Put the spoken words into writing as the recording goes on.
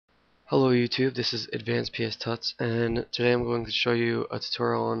Hello YouTube, this is Advanced PS Tuts, and today I'm going to show you a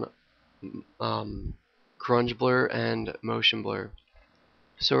tutorial on grunge blur and motion blur.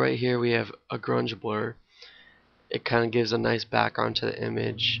 So right here we have a grunge blur. It kind of gives a nice background to the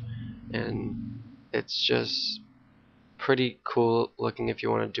image, and it's just pretty cool looking if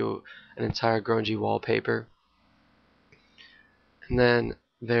you want to do an entire grungy wallpaper. And then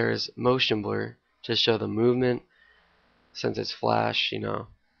there's motion blur to show the movement. Since it's flash,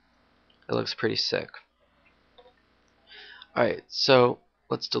 it looks pretty sick. Alright, so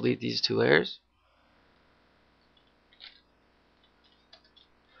let's delete these two layers.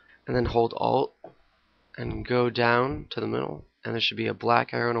 And then hold Alt and go down to the middle, and there should be a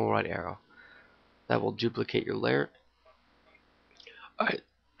black arrow and a white arrow. That will duplicate your layer. Alright,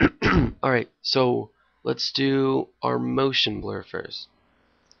 alright, so let's do our motion blur first.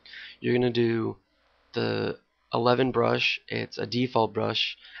 You're going to do the 11 brush. It's a default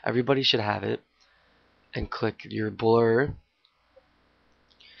brush. Everybody should have it. And click your blur.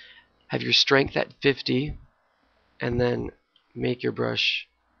 Have your strength at 50, and then make your brush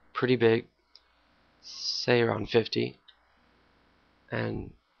pretty big, say around 50,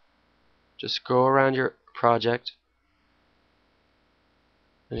 and just go around your project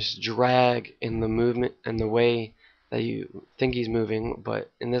and just drag in the movement and the way that you think he's moving,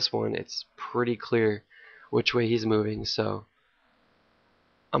 but in this one it's pretty clear which way he's moving, so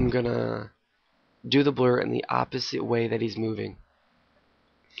I'm gonna do the blur in the opposite way that he's moving.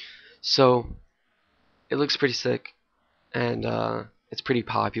 So it looks pretty sick, and it's pretty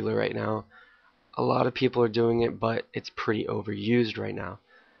popular right now. A lot of people are doing it, but it's pretty overused right now.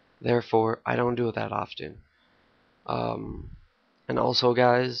 Therefore, I don't do it that often. And also,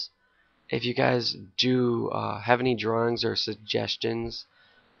 guys, if you guys do have any drawings or suggestions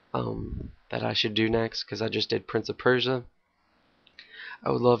that I should do next, because I just did Prince of Persia,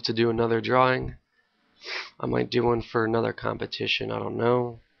 I would love to do another drawing. I might do one for another competition, I don't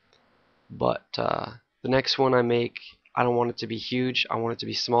know. But the next one I make, I don't want it to be huge, I want it to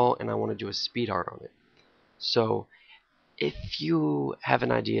be small, and I want to do a speed art on it. So if you have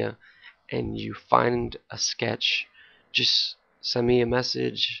an idea and you find a sketch, just send me a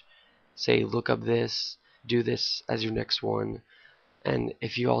message, say look up this, do this as your next one. And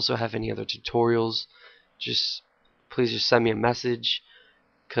if you also have any other tutorials, please just send me a message,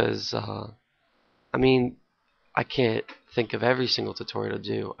 because I mean, I can't think of every single tutorial to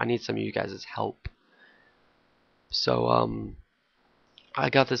do. I need some of you guys' help. So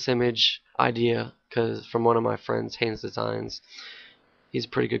I got this image idea from one of my friends, Haynes Designs. He's a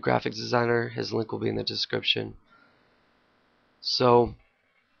pretty good graphics designer. His link will be in the description. So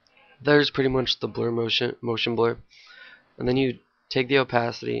there's pretty much the motion blur, and then you take the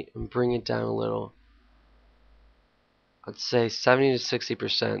opacity and bring it down a little. I'd say 70 to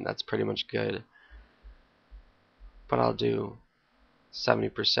 60%. That's pretty much good, but I'll do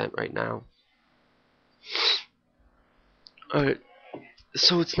 70% right now. Alright,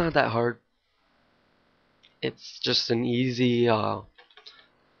 so it's not that hard. It's just an easy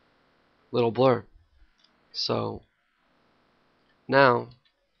little blur. So now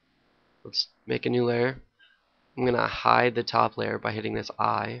let's make a new layer. I'm gonna hide the top layer by hitting this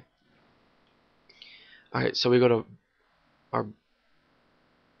I. Alright, so we go to our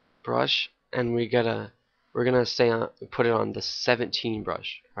brush, and we're gonna put it on the 17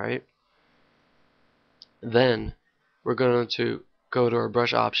 brush. Alright, then we're going to go to our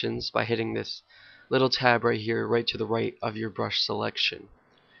brush options by hitting this little tab right here, right to the right of your brush selection.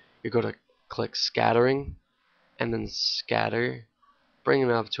 You're going to click scattering, and then scatter, bring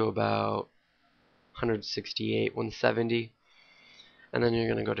it up to about 168, 170, and then you're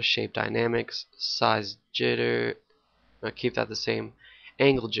going to go to shape dynamics, size jitter, keep that the same,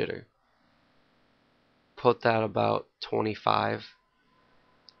 angle jitter, put that about 25.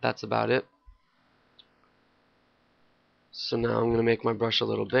 That's about it. So now I'm going to make my brush a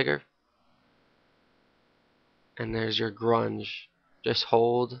little bigger, and there's your grunge. Just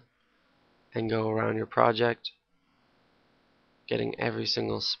hold and go around your project, getting every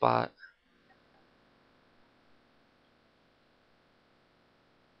single spot.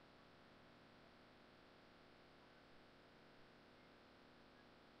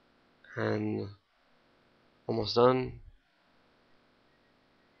 And almost done.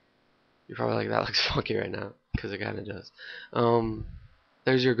 You're probably like, that looks funky right now, because it kind of does.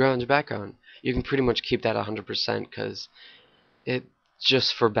 There's your grunge background. You can pretty much keep that 100% because it's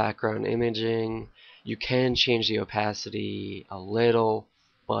just for background imaging. You can change the opacity a little,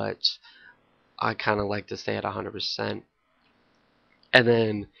 but I kind of like to stay at 100%. And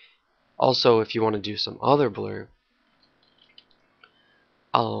then also, if you want to do some other blur,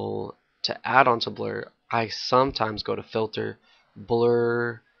 I'll to add onto blur, I sometimes go to filter,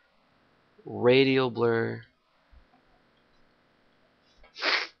 blur, radial blur,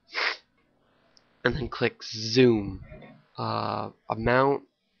 and then click zoom. Amount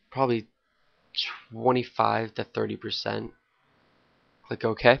probably 25 to 30%. Click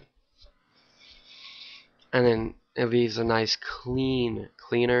OK, and then it leaves a nice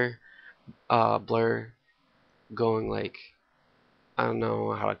cleaner blur going, like, I don't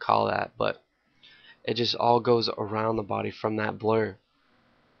know how to call that, but it just all goes around the body from that blur.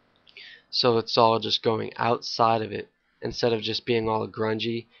 So it's all just going outside of it. Instead of just being all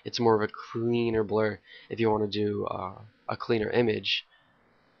grungy, it's more of a cleaner blur. If you want to do a cleaner image,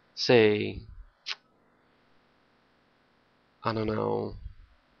 say, I don't know,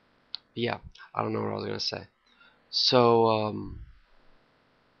 yeah, I don't know what I was going to say. So,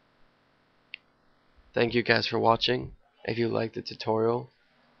 thank you guys for watching. If you liked the tutorial,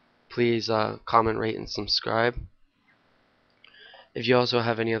 please comment, rate, and subscribe. If you also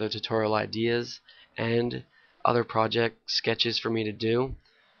have any other tutorial ideas and other project sketches for me to do,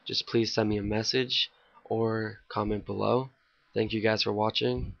 just please send me a message or comment below. Thank you guys for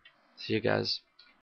watching. See you guys.